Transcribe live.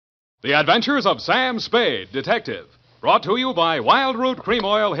The Adventures of Sam Spade, Detective. Brought to you by Wild Root Cream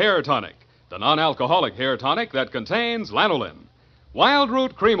Oil Hair Tonic, the non-alcoholic hair tonic that contains lanolin. Wild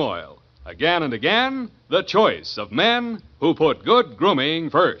Root Cream Oil. Again and again, the choice of men who put good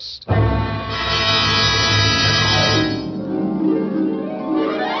grooming first. Sam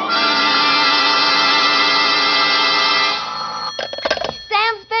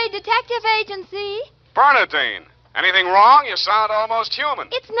Spade Detective Agency. Bernadine, anything wrong? You sound almost human.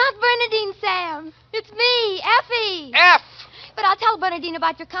 It's not Bernadine, Sam. It's me, Effie. F! But I'll tell Bernadine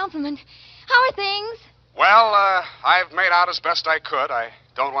about your compliment. How are things? Well, I've made out as best I could. I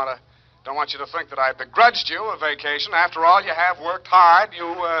don't want you to think that I begrudged you a vacation. After all, you have worked hard.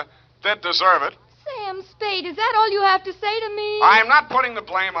 You did deserve it. Sam Spade, is that all you have to say to me? I'm not putting the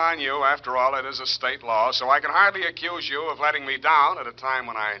blame on you. After all, it is a state law, so I can hardly accuse you of letting me down at a time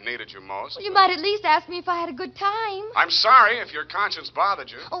when I needed you most. Well, you might at least ask me if I had a good time. I'm sorry if your conscience bothered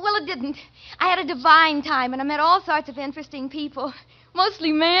you. Oh, well, it didn't. I had a divine time, and I met all sorts of interesting people.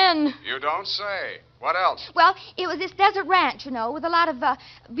 Mostly men. You don't say. What else? Well, it was this desert ranch, you know, with a lot of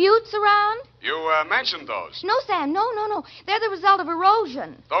buttes around. You mentioned those. No, Sam, no. They're the result of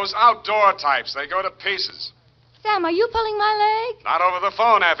erosion. Those outdoor types, they go to pieces. Sam, are you pulling my leg? Not over the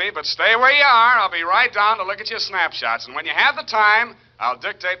phone, Effie, but stay where you are. I'll be right down to look at your snapshots. And when you have the time, I'll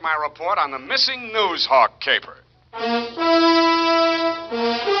dictate my report on the missing Newshawk caper.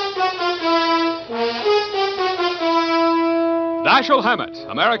 Dashiell Hammett,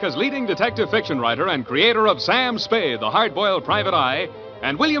 America's leading detective fiction writer and creator of Sam Spade, the hard-boiled private eye,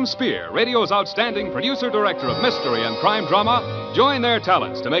 and William Spier, radio's outstanding producer-director of mystery and crime drama, join their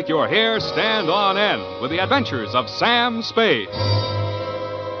talents to make your hair stand on end with the adventures of Sam Spade.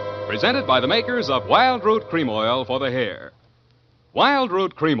 Presented by the makers of Wild Root Cream Oil for the hair. Wild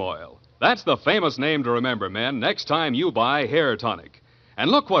Root Cream Oil. That's the famous name to remember, men, next time you buy hair tonic.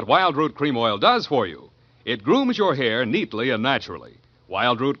 And look what Wild Root Cream Oil does for you. It grooms your hair neatly and naturally.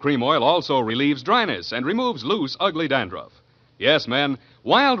 Wild Root Cream Oil also relieves dryness and removes loose, ugly dandruff. Yes, men,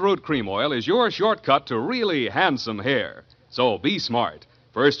 Wild Root Cream Oil is your shortcut to really handsome hair. So be smart.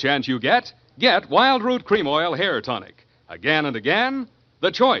 First chance you get Wild Root Cream Oil Hair Tonic. Again and again, the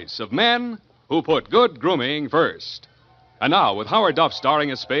choice of men who put good grooming first. And now, with Howard Duff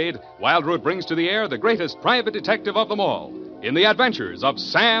starring as Spade, Wild Root brings to the air the greatest private detective of them all in the adventures of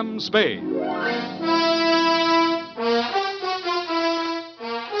Sam Spade.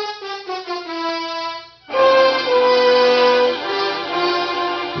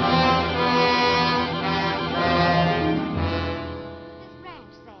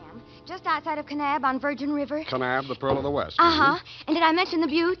 Outside of Kanab on Virgin River. Kanab, the Pearl of the West. Uh-huh. And did I mention the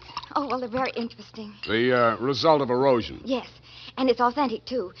buttes? Oh, well, they're very interesting. The result of erosion. Yes. And it's authentic,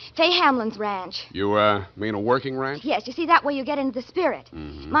 too. Fay Hamlin's ranch. You, mean a working ranch? Yes, you see, that way you get into the spirit.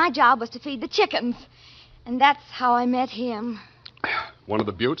 Mm-hmm. My job was to feed the chickens. And that's how I met him. One of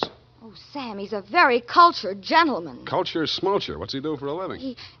the buttes? Oh, Sam, he's a very cultured gentleman. Culture smulcher. What's he do for a living?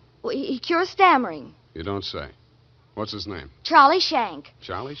 He cures stammering. You don't say. What's his name? Charlie Shank.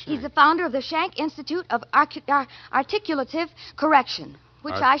 Charlie Shank? He's the founder of the Shank Institute of Articulative Correction,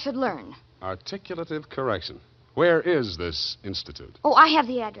 which I should learn. Articulative correction. Where is this institute? Oh, I have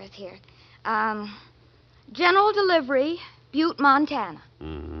the address here. General Delivery, Butte, Montana.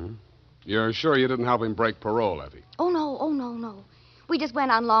 Mm-hmm. You're sure you didn't help him break parole, Effie? Oh, no. We just went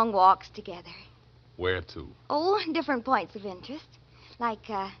on long walks together. Where to? Oh, different points of interest. Like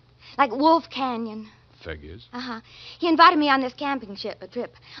Wolf Canyon. Figures. Uh-huh. He invited me on this camping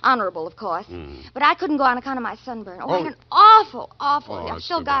trip. Honorable, of course. Mm. But I couldn't go on account of my sunburn. Oh, I had an awful. I've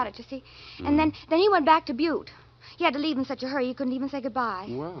still got it, you see. Mm. And then he went back to Butte. He had to leave in such a hurry he couldn't even say goodbye.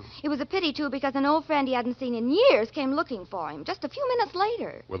 Well. It was a pity, too, because an old friend he hadn't seen in years came looking for him just a few minutes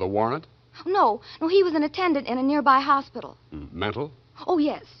later. With a warrant? No, he was an attendant in a nearby hospital. Mental? Oh,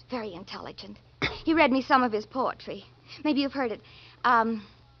 yes, very intelligent. He read me some of his poetry. Maybe you've heard it.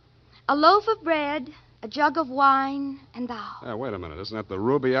 A loaf of bread, a jug of wine, and thou. Wait a minute. Isn't that the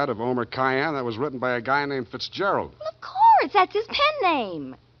Rubaiyat of Omer Khayyam? That was written by a guy named Fitzgerald. Well, of course. That's his pen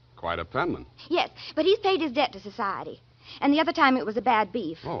name. Quite a penman. Yes, but he's paid his debt to society. And the other time it was a bad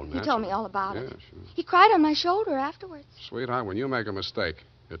beef. Oh, naturally. He told me all about it. Sure. He cried on my shoulder afterwards. Sweetheart, when you make a mistake,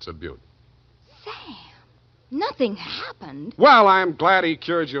 it's a beaut. Sam, nothing happened. Well, I'm glad he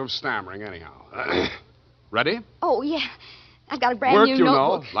cured you of stammering anyhow. Ready? Oh, yeah. I've got a brand new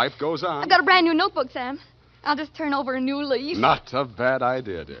notebook. Know. Life goes on. I've got a brand new notebook, Sam. I'll just turn over a new leaf. Not a bad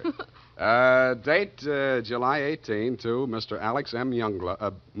idea, dear. Date July 18 to Mr. Alex M.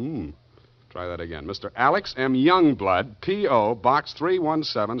 Youngblood. Try that again. Mr. Alex M. Youngblood, P.O., Box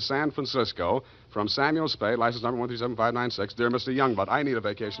 317, San Francisco, From Samuel Spade, license number 1375596. Dear Mr. Youngblood, I need a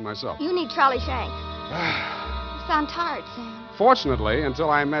vacation myself. You need Trolley Shank. You sound tired, Sam. Fortunately, until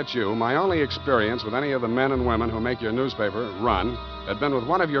I met you, my only experience with any of the men and women who make your newspaper run had been with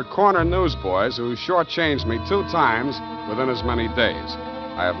one of your corner newsboys who shortchanged me 2 times within as many days.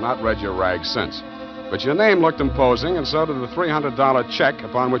 I have not read your rag since. But your name looked imposing, and so did the $300 check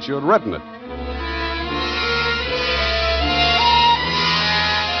upon which you had written it.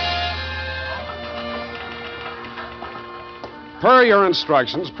 Per your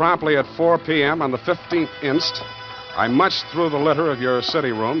instructions, promptly at 4 p.m. on the 15th inst., I munched through the litter of your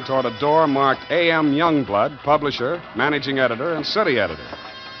city room toward a door marked A.M. Youngblood, publisher, managing editor, and city editor.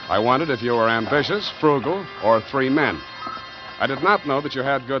 I wondered if you were ambitious, frugal, or 3 men. I did not know that you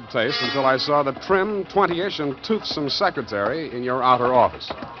had good taste until I saw the trim, 20-ish, and toothsome secretary in your outer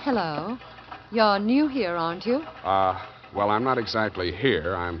office. Hello. You're new here, aren't you? Well, I'm not exactly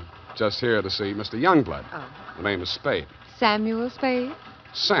here. I'm just here to see Mr. Youngblood. Oh. The name is Spade. Samuel Spade?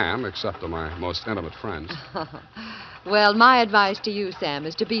 Sam, except to my most intimate friends. Well, my advice to you, Sam,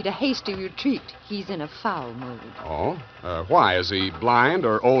 is to beat a hasty retreat. He's in a foul mood. Oh? Why? Is he blind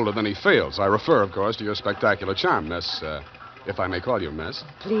or older than he feels? I refer, of course, to your spectacular charm, Miss, if I may call you Miss.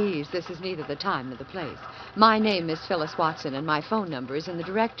 Please, this is neither the time nor the place. My name is Phyllis Watson, and my phone number is in the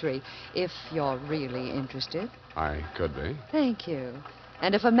directory, if you're really interested. I could be. Thank you.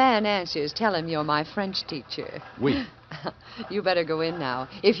 And if a man answers, tell him you're my French teacher. Oui. You better go in now.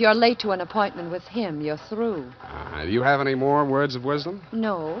 If you're late to an appointment with him, you're through. Do you have any more words of wisdom?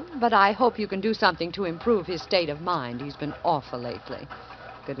 No, but I hope you can do something to improve his state of mind. He's been awful lately.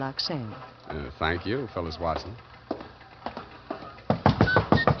 Good luck, Sam. Thank you, Phyllis Watson.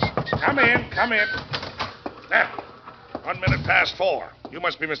 Come in. Now, 1 minute past 4. You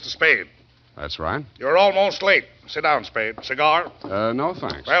must be Mr. Spade. That's right. You're almost late. Sit down, Spade. Cigar? No,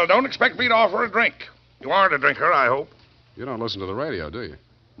 thanks. Well, don't expect me to offer a drink. You aren't a drinker, I hope. You don't listen to the radio, do you?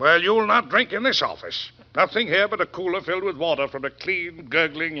 Well, you'll not drink in this office. Nothing here but a cooler filled with water from a clean,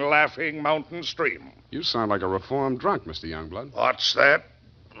 gurgling, laughing mountain stream. You sound like a reformed drunk, Mr. Youngblood. What's that?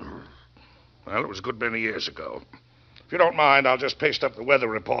 Well, it was a good many years ago. If you don't mind, I'll just paste up the weather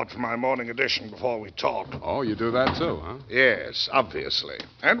report for my morning edition before we talk. Oh, you do that too, huh? Yes, obviously.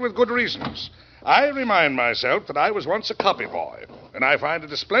 And with good reasons. I remind myself that I was once a copy boy, and I find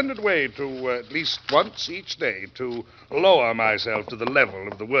it a splendid way to, at least once each day, to lower myself to the level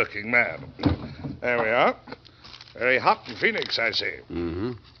of the working man. There we are. Very hot in Phoenix, I see.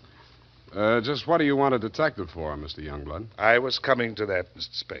 Mm-hmm. Just what do you want a detective for, Mr. Youngblood? I was coming to that,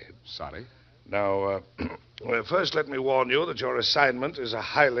 Mr. Spade. Sorry. Now, well, first let me warn you that your assignment is a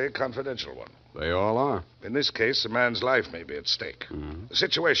highly confidential one. They all are. In this case, a man's life may be at stake. Mm-hmm. The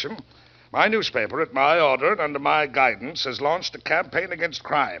situation... My newspaper, at my order and under my guidance, has launched a campaign against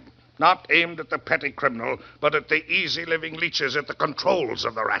crime. Not aimed at the petty criminal, but at the easy-living leeches at the controls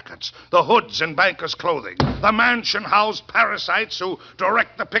of the rackets, the hoods in bankers' clothing, the mansion-housed parasites who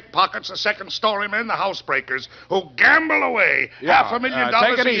direct the pickpockets, the second-story men, the housebreakers, who gamble away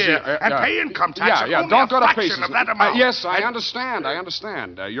 $500,000 a year and pay income tax only don't go a to fraction pieces. of that amount. Yes, I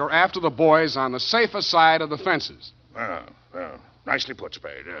understand. You're after the boys on the safer side of the fences. Nicely put,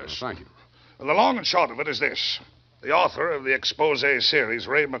 Spade, yes. Thank you. Well, the long and short of it is this. The author of the expose series,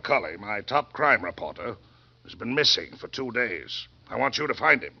 Ray McCulley, my top crime reporter, has been missing for 2 days. I want you to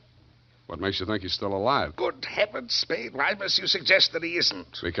find him. What makes you think he's still alive? Good heavens, Spade. Why must you suggest that he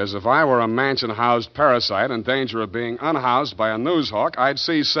isn't? Because if I were a mansion-housed parasite in danger of being unhoused by a newshawk, I'd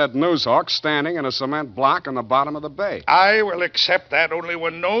see said newshawk standing in a cement block on the bottom of the bay. I will accept that only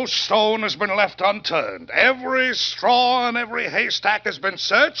when no stone has been left unturned. Every straw and every haystack has been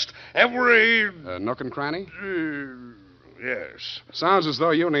searched. Every... nook and cranny? Yes. Sounds as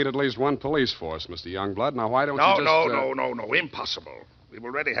though you need at least one police force, Mr. Youngblood. Now, why don't you just... No. Impossible. We've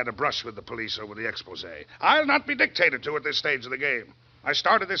already had a brush with the police over the expose. I'll not be dictated to at this stage of the game. I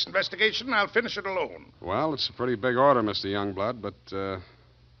started this investigation, and I'll finish it alone. Well, it's a pretty big order, Mr. Youngblood, but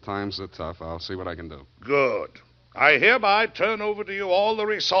times are tough. I'll see what I can do. Good. I hereby turn over to you all the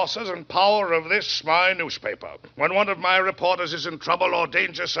resources and power of this, my newspaper. When one of my reporters is in trouble or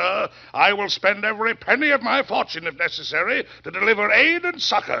danger, sir, I will spend every penny of my fortune, if necessary, to deliver aid and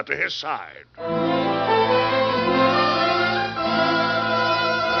succor to his side.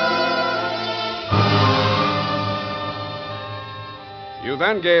 You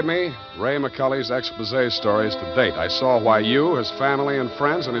then gave me Ray McCulley's expose stories to date. I saw why you, his family and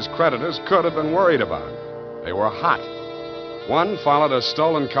friends, and his creditors could have been worried about him. They were hot. One followed a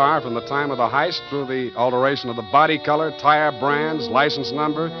stolen car from the time of the heist through the alteration of the body color, tire brands, license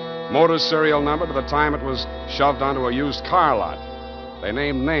number, motor serial number to the time it was shoved onto a used car lot. They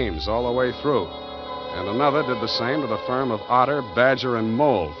named names all the way through. and another did the same to the firm of Otter, Badger, and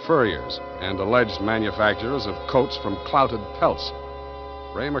Mole, furriers, and alleged manufacturers of coats from clouted pelts.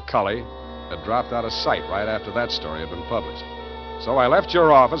 Ray McCully had dropped out of sight right after that story had been published. So I left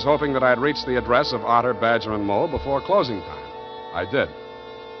your office hoping that I'd reach the address of Otter, Badger, and Mole before closing time. I did.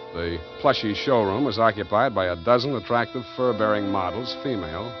 The plushy showroom was occupied by a dozen attractive fur-bearing models,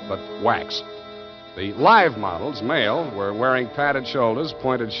 female, but wax. The live models, male, were wearing padded shoulders,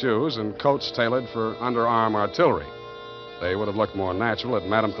 pointed shoes, and coats tailored for underarm artillery. They would have looked more natural at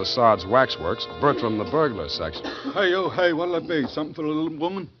Madame Tussaud's Waxworks, Bertram the burglar section. Hey, oh, hey, what'll it be? Something for the little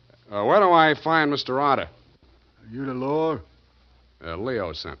woman? Where do I find Mr. Otter? Are you the law?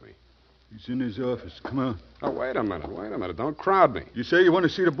 Leo sent me. He's in his office. Come on. Oh, wait a minute. Don't crowd me. You say you want to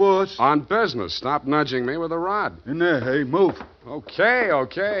see the boss? On business. Stop nudging me with a rod. In there, hey, move. Okay.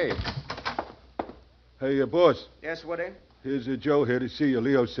 Hey, boss. Yes, Woody? Here's Joe here to see you.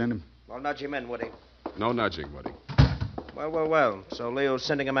 Leo sent him. Well, nudge him in, Woody. No nudging, Woody. Well. So Leo's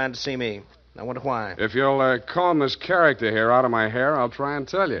sending a man to see me. I wonder why. If you'll comb this character here out of my hair, I'll try and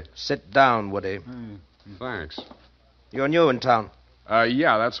tell you. Sit down, Woody. Thanks. You're new in town.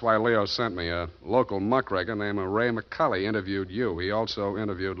 Yeah, that's why Leo sent me. A local muckraker named Ray McCully interviewed you. He also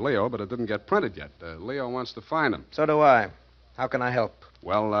interviewed Leo, but it didn't get printed yet. Leo wants to find him. So do I. How can I help?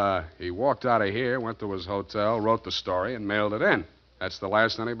 Well, he walked out of here, went to his hotel, wrote the story, and mailed it in. That's the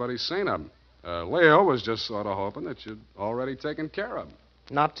last anybody's seen of him. Leo was just sort of hoping that you'd already taken care of him.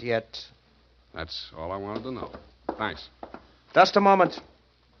 Not yet. That's all I wanted to know. Thanks. Just a moment.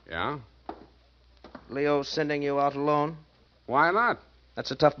 Yeah? Leo's sending you out alone? Why not?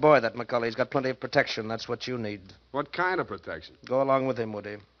 That's a tough boy, that McCully. He's got plenty of protection. That's what you need. What kind of protection? Go along with him,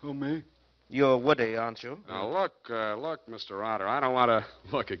 Woody. Who, me? You're Woody, aren't you? Now, look, Mr. Otter, I don't want to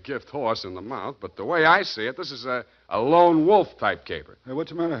look a gift horse in the mouth, but the way I see it, this is a lone wolf type caper. Hey,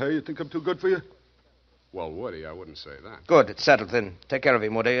 what's the matter, hey? You think I'm too good for you? Well, Woody, I wouldn't say that. Good. It's settled then. Take care of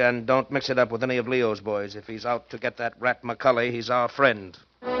him, Woody, and don't mix it up with any of Leo's boys. If he's out to get that rat McCully, he's our friend.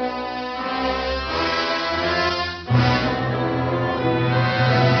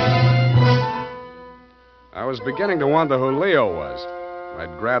 I was beginning to wonder who Leo was.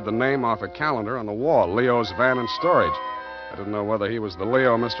 I'd grabbed the name off a calendar on the wall, Leo's Van and Storage. I didn't know whether he was the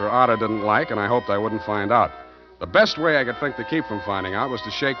Leo Mr. Otter didn't like, and I hoped I wouldn't find out. The best way I could think to keep from finding out was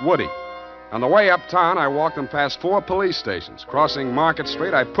to shake Woody. On the way uptown, I walked him past 4 police stations. Crossing Market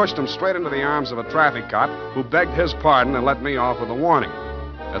Street, I pushed him straight into the arms of a traffic cop who begged his pardon and let me off with a warning.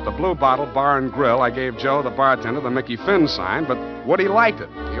 At the Blue Bottle Bar and Grill, I gave Joe, the bartender, the Mickey Finn sign, but Woody liked it.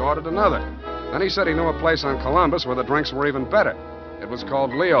 He ordered another. Then he said he knew a place on Columbus where the drinks were even better. It was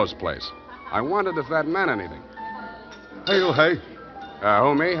called Leo's Place. I wondered if that meant anything. Hey, oh, hey.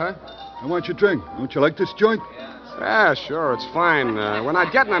 Who, me, huh? I want your drink. Don't you like this joint? Yeah, sure, it's fine. We're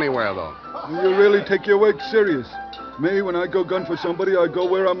not getting anywhere, though. You really take your work serious. Me, when I go gun for somebody, I go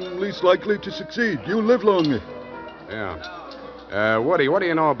where I'm least likely to succeed. You live longer. Yeah. Woody, what do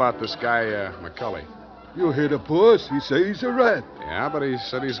you know about this guy, McCully? You hear the boss. He say he's a rat. Yeah, but he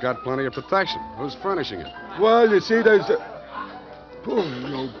said he's got plenty of protection. Who's furnishing it? Well, you see, there's the... Boy,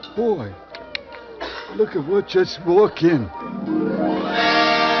 oh, boy. Look at what just walked in.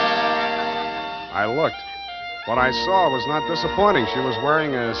 I looked. What I saw was not disappointing. She was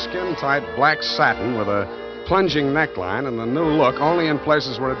wearing a skin-tight black satin with a plunging neckline and the new look only in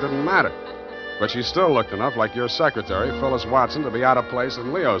places where it didn't matter. But she still looked enough like your secretary, Phyllis Watson, to be out of place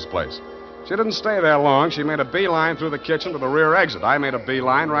in Leo's place. She didn't stay there long. She made a beeline through the kitchen to the rear exit. I made a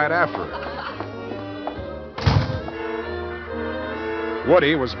beeline right after her.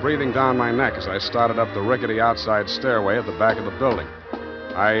 Woody was breathing down my neck as I started up the rickety outside stairway at the back of the building.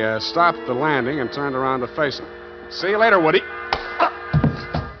 I stopped the landing and turned around to face him. See you later, Woody.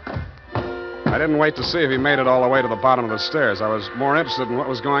 I didn't wait to see if he made it all the way to the bottom of the stairs. I was more interested in what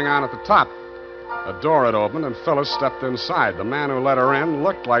was going on at the top. A door had opened, and Phyllis stepped inside. The man who let her in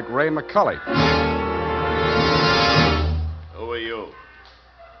looked like Ray McCully. Who are you?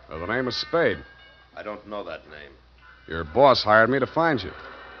 The name is Spade. I don't know that name. Your boss hired me to find you.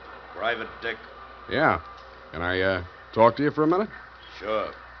 Private Dick? Yeah. Can I talk to you for a minute?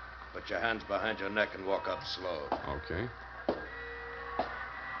 Sure. Put your hands behind your neck and walk up slow. Okay.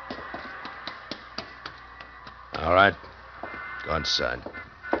 All right. Go inside.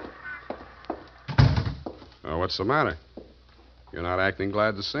 What's the matter? You're not acting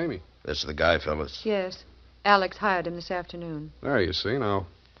glad to see me. This is the guy, Phyllis. Yes. Alex hired him this afternoon. There, you see. Now,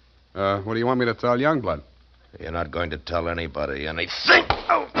 what do you want me to tell Youngblood? You're not going to tell anybody anything.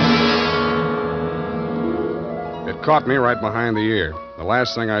 Oh! It caught me right behind the ear. The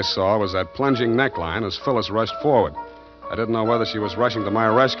last thing I saw was that plunging neckline as Phyllis rushed forward. I didn't know whether she was rushing to my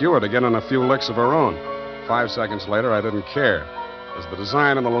rescue or to get in a few licks of her own. 5 seconds later, I didn't care. As the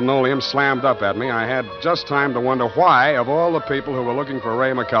design on the linoleum slammed up at me, I had just time to wonder why, of all the people who were looking for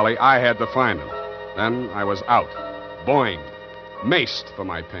Ray McCully, I had to find him. Then I was out. Boinged. Maced for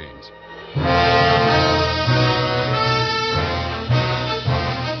my pains.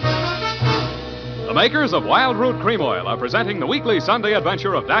 The makers of Wild Root Cream Oil are presenting the weekly Sunday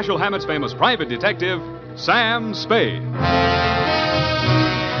adventure of Dashiell Hammett's famous private detective, Sam Spade.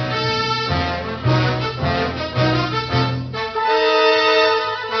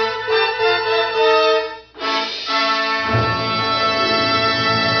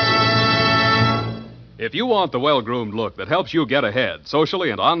 If you want the well-groomed look that helps you get ahead, socially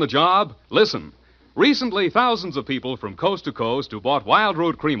and on the job, listen. Recently, thousands of people from coast to coast who bought Wild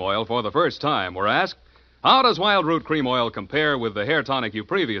Root Cream Oil for the first time were asked, how does Wild Root Cream Oil compare with the hair tonic you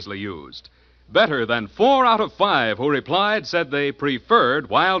previously used? Better than 4 out of 5 who replied said they preferred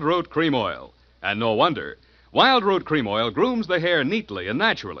Wild Root Cream Oil. And no wonder. Wild Root Cream Oil grooms the hair neatly and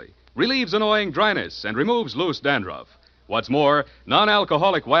naturally, relieves annoying dryness, and removes loose dandruff. What's more,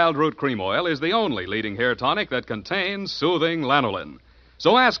 non-alcoholic Wild Root Cream Oil is the only leading hair tonic that contains soothing lanolin.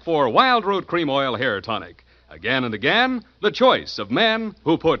 So ask for Wild Root Cream Oil Hair Tonic. Again and again, the choice of men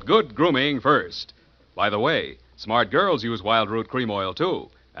who put good grooming first. By the way, smart girls use Wild Root Cream Oil, too.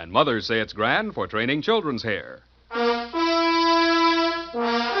 And mothers say it's grand for training children's hair.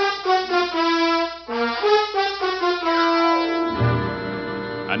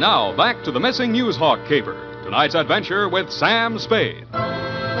 And now, back to the missing Newshawk caper. Tonight's adventure with Sam Spade.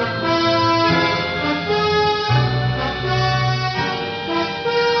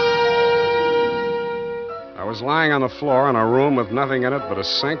 I was lying on the floor in a room with nothing in it but a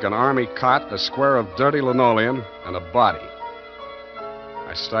sink, an army cot, a square of dirty linoleum, and a body.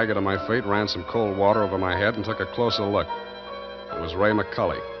 I staggered to my feet, ran some cold water over my head, and took a closer look. It was Ray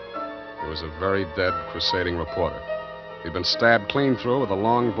McCully. He was a very dead, crusading reporter. He'd been stabbed clean through with a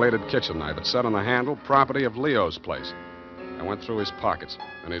long-bladed kitchen knife. It said on the handle, property of Leo's place. I went through his pockets.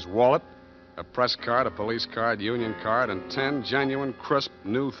 In his wallet, a press card, a police card, union card, and 10 genuine, crisp,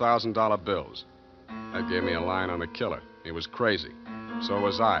 new $1,000 bills. That gave me a line on the killer. He was crazy. So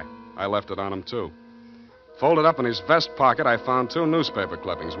was I. I left it on him, too. Folded up in his vest pocket, I found 2 newspaper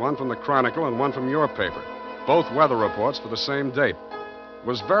clippings, one from the Chronicle and one from your paper. Both weather reports for the same date. It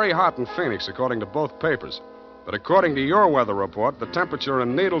was very hot in Phoenix, according to both papers. But according to your weather report, the temperature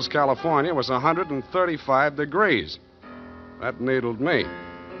in Needles, California was 135 degrees. That needled me.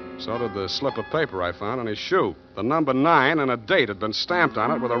 So did the slip of paper I found in his shoe. The number 9 and a date had been stamped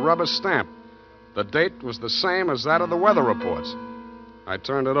on it with a rubber stamp. The date was the same as that of the weather reports. I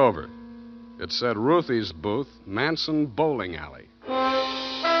turned it over. It said Ruthie's Booth, Manson Bowling Alley.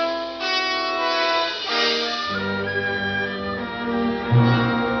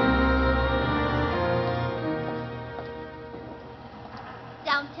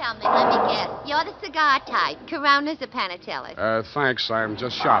 Don't tell me, let me guess. You're the cigar type. Coronas or Panatellas? Thanks, I'm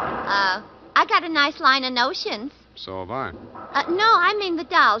just shopping. I got a nice line of notions. So have I. No, I mean the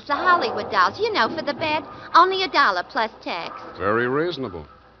dolls, the Hollywood dolls. You know, for the bed. Only $1 plus tax. Very reasonable.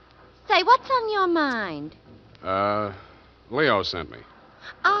 Say, what's on your mind? Leo sent me.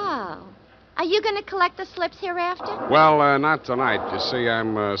 Oh. Are you going to collect the slips hereafter? Well, not tonight. You see,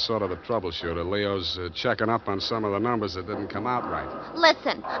 I'm sort of a troubleshooter. Leo's checking up on some of the numbers that didn't come out right.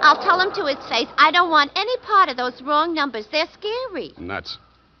 Listen, I'll tell him to his face I don't want any part of those wrong numbers. They're scary. Nuts.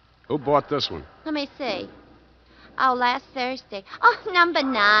 Who bought this one? Let me see. Oh, last Thursday. Oh, number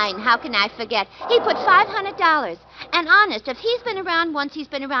 9. How can I forget? He put $500. And honest, if he's been around once, he's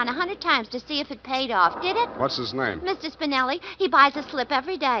been around 100 times to see if it paid off. Did it? What's his name? Mr. Spinelli. He buys a slip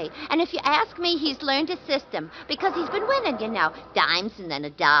every day. And if you ask me, he's learned his system. Because he's been winning, you know. Dimes and then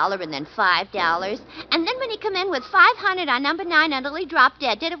 $1 and then $5. And then when he come in with 500 on number 9 until he dropped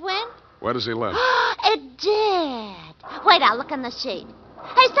dead, did it win? Where does he live? It did. Wait, I'll look on the sheet.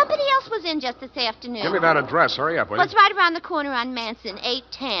 Hey, somebody else was in just this afternoon. Give me that address. Hurry up, will you? Well, it's right around the corner on Manson,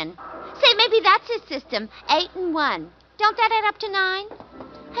 810. Say, maybe that's his system, 8 and 1. Don't that add up to 9?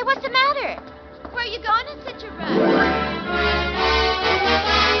 Hey, what's the matter? Where are you going in such a rush?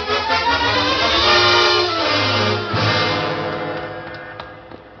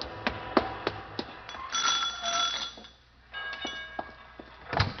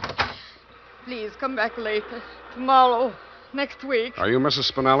 Please, come back later. Tomorrow. Next week. Are you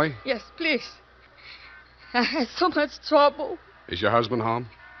Mrs. Spinelli? Yes, please. I had so much trouble. Is your husband home?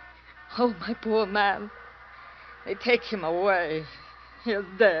 Oh, my poor man. They take him away. He's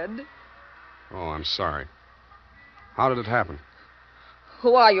dead. Oh, I'm sorry. How did it happen?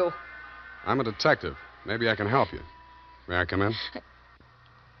 Who are you? I'm a detective. Maybe I can help you. May I come in?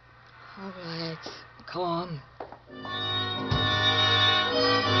 All right. Come on.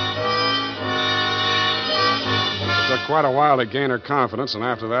 It took quite a while to gain her confidence, and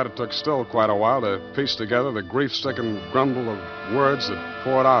after that it took still quite a while to piece together the grief-stricken grumble of words that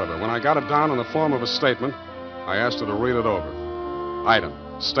poured out of her. When I got it down in the form of a statement, I asked her to read it over. Item,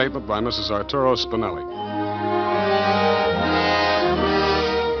 statement by Mrs. Arturo Spinelli.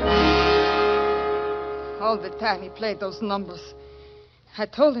 All the time he played those numbers, I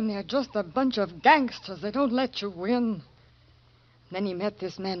told him they're just a bunch of gangsters. They don't let you win. Then he met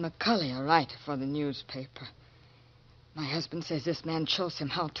this man McCulley, a writer for the newspaper. My husband says this man shows him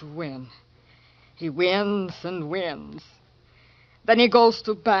how to win. He wins and wins. Then he goes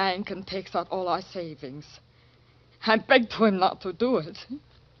to bank and takes out all our savings. I begged him not to do it.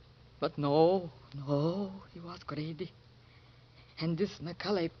 But no, he was greedy. And this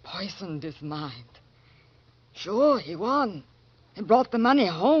McCulley poisoned his mind. Sure, he won. He brought the money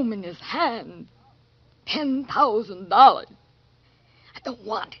home in his hand. $10,000. I don't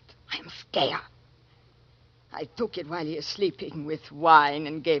want it. I'm scared. I took it while he was sleeping with wine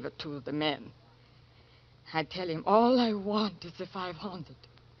and gave it to the men. I tell him all I want is the 500.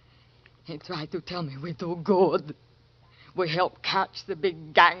 He tried to tell me we do good. We help catch the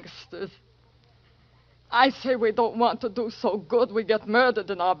big gangsters. I say we don't want to do so good we get murdered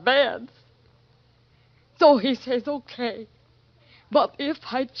in our beds. So he says, okay. But if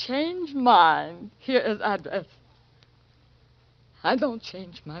I change mine, here is address. I don't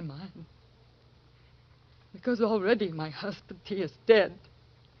change my mind. Because already my husband, he is dead.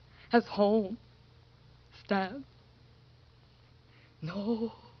 Has home. Stabbed.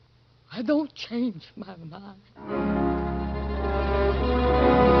 No, I don't change my mind.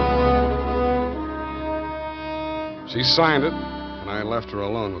 She signed it, and I left her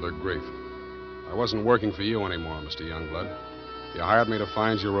alone with her grief. I wasn't working for you anymore, Mr. Youngblood. You hired me to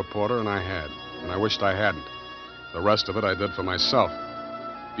find you a reporter, and I had. And I wished I hadn't. The rest of it I did for myself.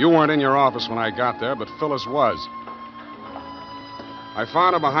 You weren't in your office when I got there, but Phyllis was. I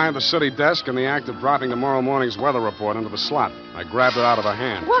found her behind the city desk in the act of dropping tomorrow morning's weather report into the slot. I grabbed her out of her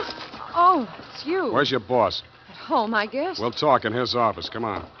hand. What? Oh, it's you. Where's your boss? At home, I guess. We'll talk in his office. Come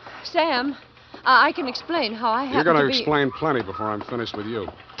on. Sam, I can explain how I happened You're going to be... explain plenty before I'm finished with you.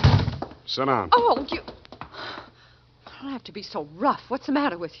 Sit down. Oh, you... don't have to be so rough. What's the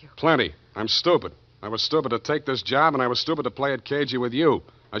matter with you? Plenty. I'm stupid. I was stupid to take this job, and I was stupid to play it cagey with you.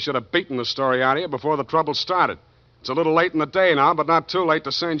 I should have beaten the story out of you before the trouble started. It's a little late in the day now, but not too late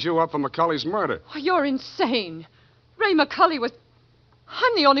to send you up for McCulley's murder. Oh, you're insane. Ray McCulley was...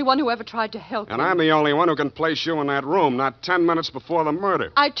 I'm the only one who ever tried to help him. And I'm the only one who can place you in that room, not 10 minutes before the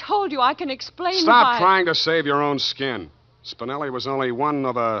murder. I told you I can explain Stop trying to save your own skin. Spinelli was only one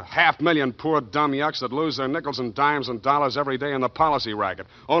of 500,000 poor dumb yucks that lose their nickels and dimes and dollars every day in the policy racket.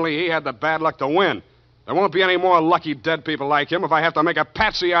 Only he had the bad luck to win. There won't be any more lucky dead people like him if I have to make a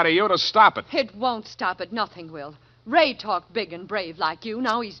patsy out of you to stop it. It won't stop it. Nothing will. Ray talked big and brave like you.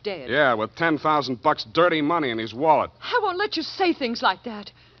 Now he's dead. Yeah, with $10,000 dirty money in his wallet. I won't let you say things like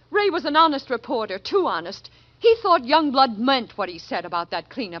that. Ray was an honest reporter, too honest. He thought Youngblood meant what he said about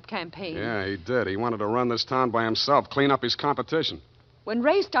that cleanup campaign. Yeah, he did. He wanted to run this town by himself, clean up his competition. When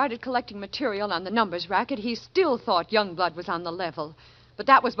Ray started collecting material on the numbers racket, he still thought Youngblood was on the level. But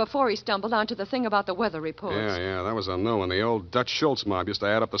that was before he stumbled onto the thing about the weather reports. Yeah, that was a new one. The old Dutch Schultz mob used to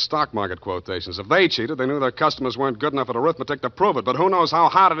add up the stock market quotations. If they cheated, they knew their customers weren't good enough at arithmetic to prove it. But who knows how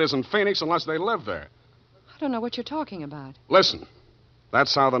hot it is in Phoenix unless they live there? I don't know what you're talking about. Listen,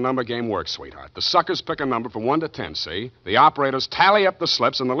 that's how the number game works, sweetheart. The suckers pick a number from 1 to 10, see? The operators tally up the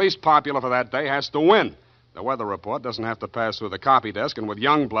slips, and the least popular for that day has to win. The weather report doesn't have to pass through the copy desk, and with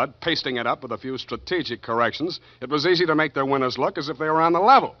Youngblood pasting it up with a few strategic corrections, it was easy to make their winners look as if they were on the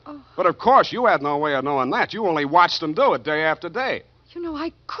level. Oh. But of course, you had no way of knowing that. You only watched them do it day after day. You know,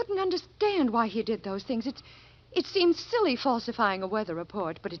 I couldn't understand why he did those things. It seemed silly falsifying a weather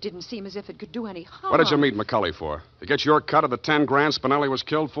report, but it didn't seem as if it could do any harm. What did you meet McCulley for? To get your cut of the $10,000 Spinelli was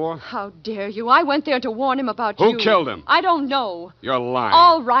killed for? How dare you? I went there to warn him about you. Who killed him? I don't know. You're lying.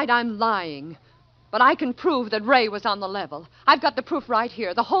 All right, I'm lying. But I can prove that Ray was on the level. I've got the proof right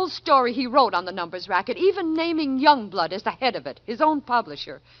here. The whole story he wrote on the numbers racket, even naming Youngblood as the head of it, his own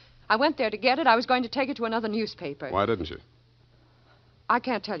publisher. I went there to get it. I was going to take it to another newspaper. Why didn't you? I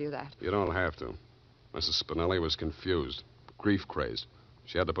can't tell you that. You don't have to. Mrs. Spinelli was confused, grief-crazed.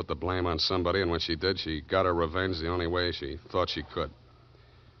 She had to put the blame on somebody, and when she did, she got her revenge the only way she thought she could.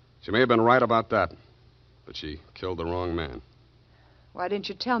 She may have been right about that, but she killed the wrong man. Why didn't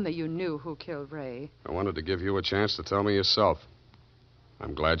you tell me you knew who killed Ray? I wanted to give you a chance to tell me yourself.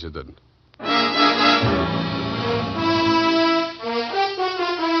 I'm glad you didn't.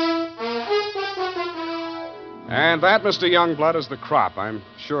 And that, Mr. Youngblood, is the crop. I'm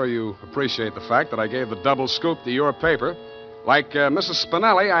sure you appreciate the fact that I gave the double scoop to your paper. Like Mrs.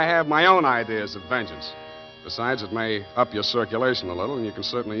 Spinelli, I have my own ideas of vengeance. Besides, it may up your circulation a little, and you can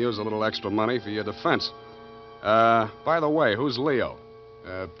certainly use a little extra money for your defense. By the way, who's Leo?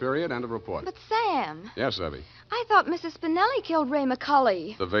 Period, end of report. But, Sam. Yes, Effie? I thought Mrs. Spinelli killed Ray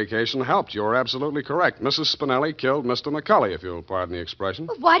McCulley. The vacation helped. You're absolutely correct. Mrs. Spinelli killed Mr. McCulley, if you'll pardon the expression.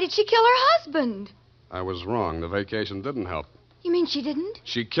 But why did she kill her husband? I was wrong. The vacation didn't help. You mean she didn't?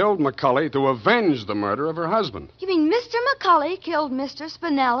 She killed McCulley to avenge the murder of her husband. You mean Mr. McCulley killed Mr.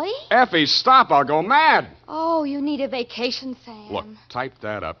 Spinelli? Effie, stop. I'll go mad. Oh, you need a vacation, Sam. Look, type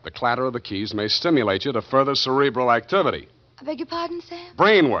that up. The clatter of the keys may stimulate you to further cerebral activity. I beg your pardon, Sam?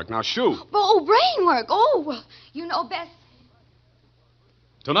 Brain work. Now, shoot. Oh, brain work. Oh, well, you know best.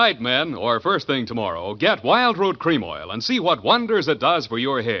 Tonight, men, or first thing tomorrow, get Wild Root Cream Oil and see what wonders it does for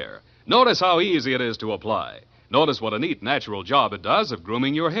your hair. Notice how easy it is to apply. Notice what a neat, natural job it does of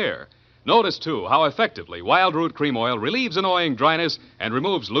grooming your hair. Notice, too, how effectively Wild Root Cream Oil relieves annoying dryness and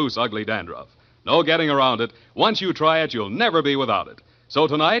removes loose, ugly dandruff. No getting around it. Once you try it, you'll never be without it. So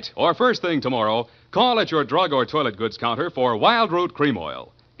tonight, or first thing tomorrow, call at your drug or toilet goods counter for Wild Root Cream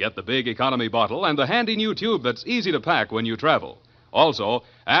Oil. Get the big economy bottle and the handy new tube that's easy to pack when you travel. Also,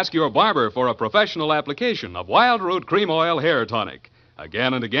 ask your barber for a professional application of Wild Root Cream Oil Hair Tonic.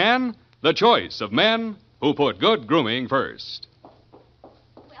 Again and again, the choice of men who put good grooming first.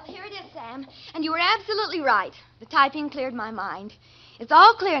 Well, here it is, Sam. And you were absolutely right. The typing cleared my mind. It's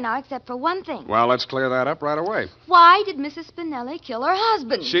all clear now except for one thing. Well, let's clear that up right away. Why did Mrs. Spinelli kill her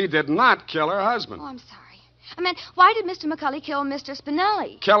husband? She did not kill her husband. Oh, I'm sorry. I meant, why did Mr. McCulley kill Mr.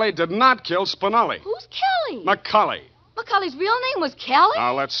 Spinelli? Kelly did not kill Spinelli. Who's Kelly? McCulley. McCulley's real name was Kelly?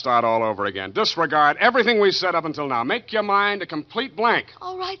 Now, let's start all over again. Disregard everything we said up until now. Make your mind a complete blank.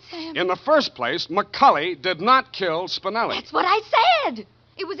 All right, Sam. In the first place, McCulley did not kill Spinelli. That's what I said.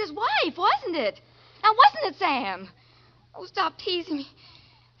 It was his wife, wasn't it? Now, wasn't it, Sam? Oh, stop teasing me.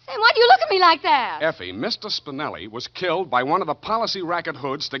 Sam, why do you look at me like that? Effie, Mr. Spinelli was killed by one of the policy racket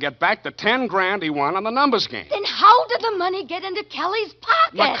hoods to get back the 10 grand he won on the numbers game. Then how did the money get into Kelly's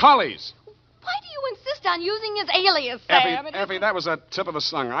pocket? McCulley's. Why do you insist on using his alias, Sam? Effie, that was a tip of the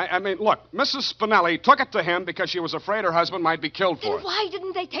tongue. I mean, look, Mrs. Spinelli took it to him because she was afraid her husband might be killed for it. Then why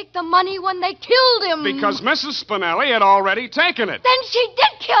didn't they take the money when they killed him? Because Mrs. Spinelli had already taken it. Then she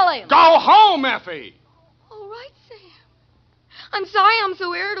did kill him. Go home, Effie! All right, Sam. I'm sorry I'm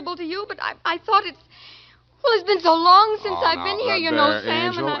so irritable to you, but I thought it's... Well, it's been so long since I've been here, you know,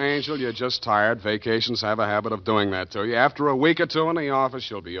 Sam. Angel, you're just tired. Vacations have a habit of doing that to you. After a week or two in the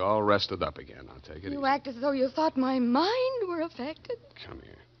office, you'll be all rested up again. I'll take it easy. You act as though you thought my mind were affected. Come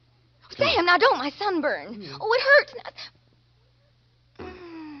here. Sam, now don't. My sunburn. Oh, it hurts.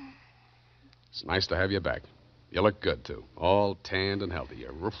 It's nice to have you back. You look good, too. All tanned and healthy.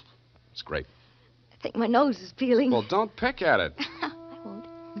 It's great. I think my nose is peeling. Well, don't pick at it. I won't.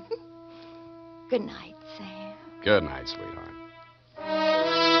 Good night, Sam. Good night, sweetheart.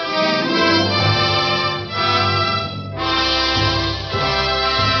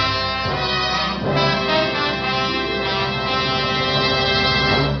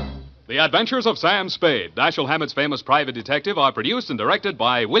 The Adventures of Sam Spade, Dashiell Hammett's famous private detective, are produced and directed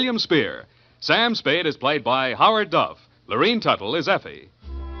by William Spier. Sam Spade is played by Howard Duff. Lurene Tuttle is Effie.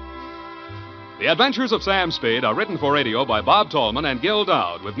 The Adventures of Sam Spade are written for radio by Bob Tallman and Gil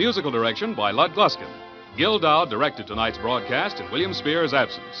Dowd, with musical direction by Lud Gluskin. Gil Dowd directed tonight's broadcast in William Spier's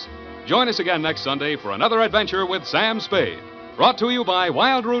absence. Join us again next Sunday for another adventure with Sam Spade, brought to you by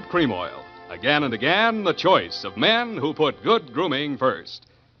Wild Root Cream Oil. Again and again, the choice of men who put good grooming first.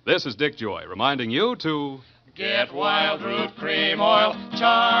 This is Dick Joy reminding you to... Get Wild Root Cream Oil,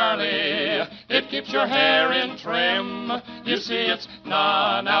 Charlie. It keeps your hair in trim. You see, it's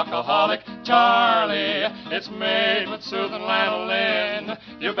non-alcoholic, Charlie. It's made with soothing lanolin.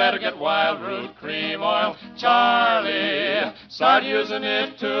 You better get Wild Root Cream Oil, Charlie. Start using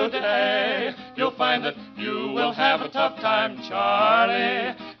it today. You'll find that you will have a tough time,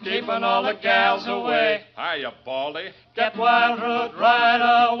 Charlie, keeping all the gals away. Hiya, Baldy. Get Wild Root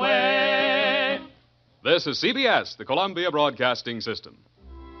right away. This is CBS, the Columbia Broadcasting System.